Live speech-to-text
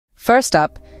First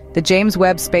up, the James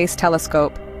Webb Space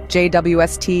Telescope,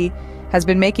 JWST, has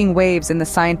been making waves in the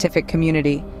scientific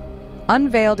community.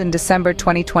 Unveiled in December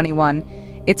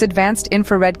 2021, its advanced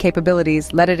infrared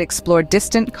capabilities let it explore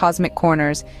distant cosmic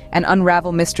corners and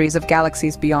unravel mysteries of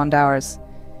galaxies beyond ours.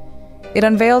 It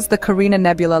unveils the Carina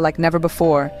Nebula like never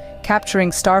before,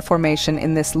 capturing star formation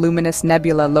in this luminous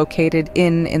nebula located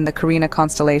in the Carina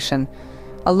constellation,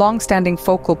 a long-standing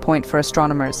focal point for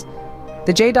astronomers.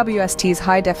 The JWST's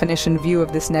high-definition view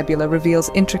of this nebula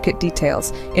reveals intricate details,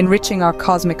 enriching our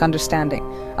cosmic understanding.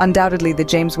 Undoubtedly, the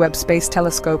James Webb Space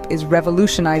Telescope is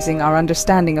revolutionizing our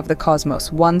understanding of the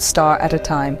cosmos, one star at a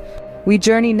time. We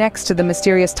journey next to the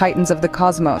mysterious titans of the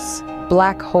cosmos,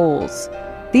 black holes.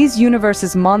 These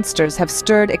universe's monsters have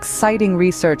stirred exciting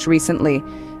research recently.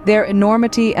 Their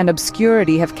enormity and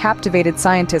obscurity have captivated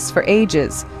scientists for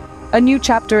ages. A new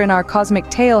chapter in our cosmic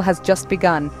tale has just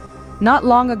begun. Not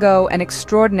long ago, an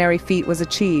extraordinary feat was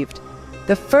achieved.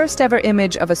 The first ever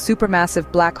image of a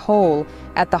supermassive black hole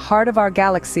at the heart of our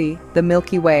galaxy, the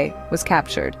Milky Way, was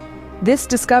captured. This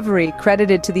discovery,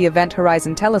 credited to the Event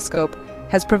Horizon Telescope,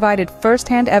 has provided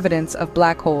first-hand evidence of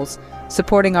black holes,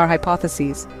 supporting our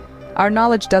hypotheses. Our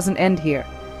knowledge doesn't end here.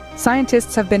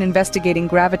 Scientists have been investigating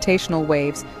gravitational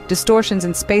waves, distortions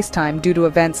in space-time due to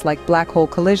events like black hole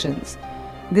collisions.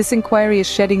 This inquiry is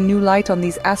shedding new light on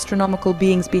these astronomical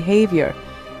beings' behavior.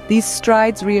 These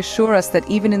strides reassure us that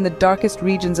even in the darkest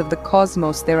regions of the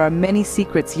cosmos, there are many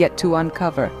secrets yet to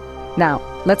uncover. Now,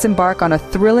 let's embark on a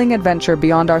thrilling adventure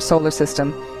beyond our solar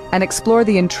system and explore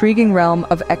the intriguing realm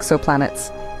of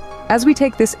exoplanets. As we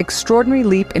take this extraordinary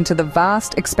leap into the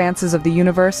vast expanses of the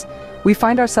universe, we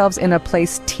find ourselves in a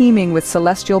place teeming with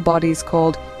celestial bodies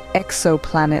called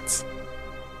exoplanets.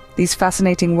 These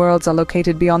fascinating worlds are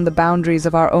located beyond the boundaries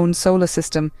of our own solar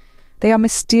system. They are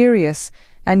mysterious,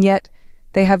 and yet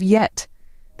they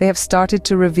have started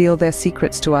to reveal their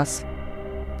secrets to us.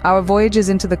 Our voyages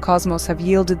into the cosmos have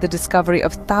yielded the discovery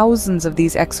of thousands of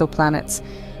these exoplanets,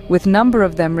 with a number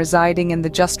of them residing in the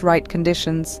just right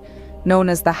conditions, known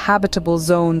as the habitable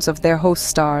zones of their host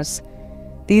stars.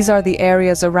 These are the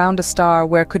areas around a star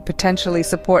where could potentially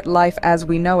support life as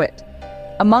we know it.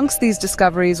 Amongst these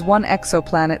discoveries, one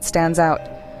exoplanet stands out.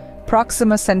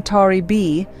 Proxima Centauri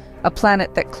b, a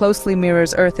planet that closely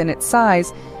mirrors Earth in its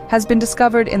size, has been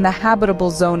discovered in the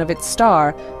habitable zone of its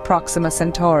star, Proxima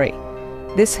Centauri.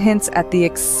 This hints at the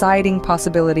exciting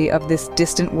possibility of this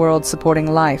distant world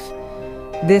supporting life.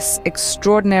 This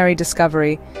extraordinary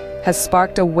discovery has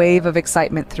sparked a wave of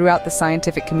excitement throughout the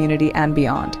scientific community and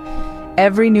beyond.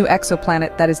 Every new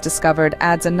exoplanet that is discovered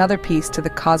adds another piece to the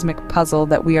cosmic puzzle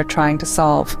that we are trying to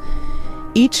solve.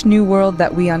 Each new world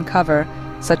that we uncover,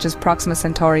 such as Proxima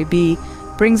Centauri b,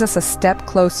 brings us a step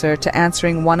closer to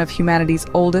answering one of humanity's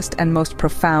oldest and most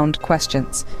profound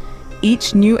questions.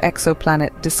 Each new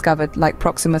exoplanet discovered, like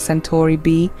Proxima Centauri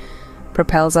b,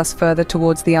 propels us further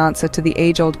towards the answer to the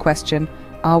age-old question,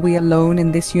 are we alone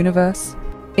in this universe?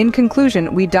 In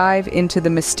conclusion, we dive into the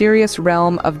mysterious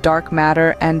realm of dark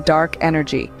matter and dark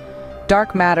energy.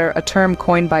 Dark matter, a term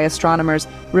coined by astronomers,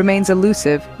 remains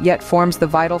elusive, yet forms the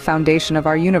vital foundation of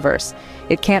our universe.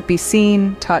 It can't be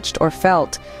seen, touched, or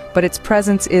felt, but its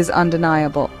presence is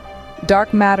undeniable.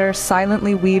 Dark matter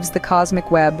silently weaves the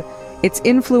cosmic web, its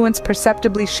influence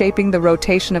perceptibly shaping the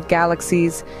rotation of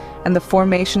galaxies and the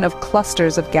formation of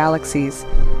clusters of galaxies.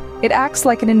 It acts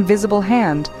like an invisible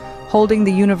hand, holding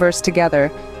the universe together,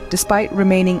 despite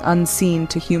remaining unseen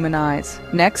to human eyes.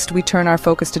 Next, we turn our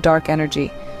focus to dark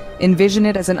energy. Envision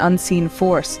it as an unseen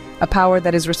force, a power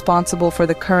that is responsible for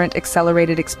the current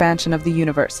accelerated expansion of the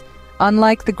universe.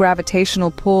 Unlike the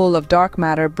gravitational pull of dark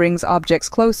matter brings objects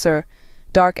closer,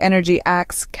 dark energy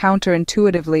acts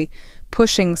counterintuitively,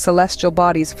 pushing celestial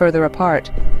bodies further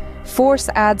apart. Force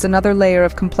adds another layer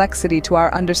of complexity to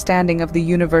our understanding of the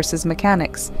universe's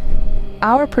mechanics.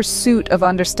 Our pursuit of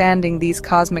understanding these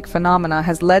cosmic phenomena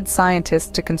has led scientists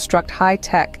to construct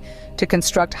high-tech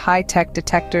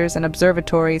detectors and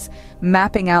observatories,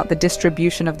 mapping out the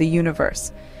distribution of the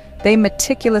universe. They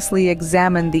meticulously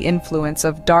examine the influence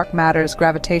of dark matter's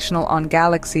gravitational on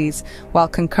galaxies, while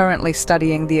concurrently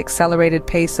studying the accelerated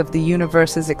pace of the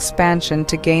universe's expansion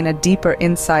to gain a deeper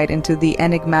insight into the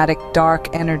enigmatic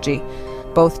dark energy.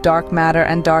 Both dark matter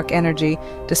and dark energy,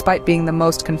 despite being the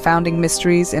most confounding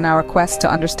mysteries in our quest to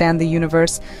understand the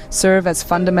universe, serve as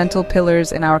fundamental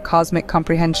pillars in our cosmic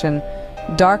comprehension.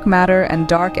 Dark matter and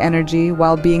dark energy,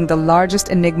 while being the largest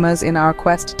enigmas in our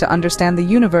quest to understand the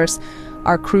universe,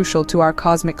 are crucial to our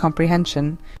cosmic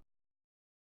comprehension.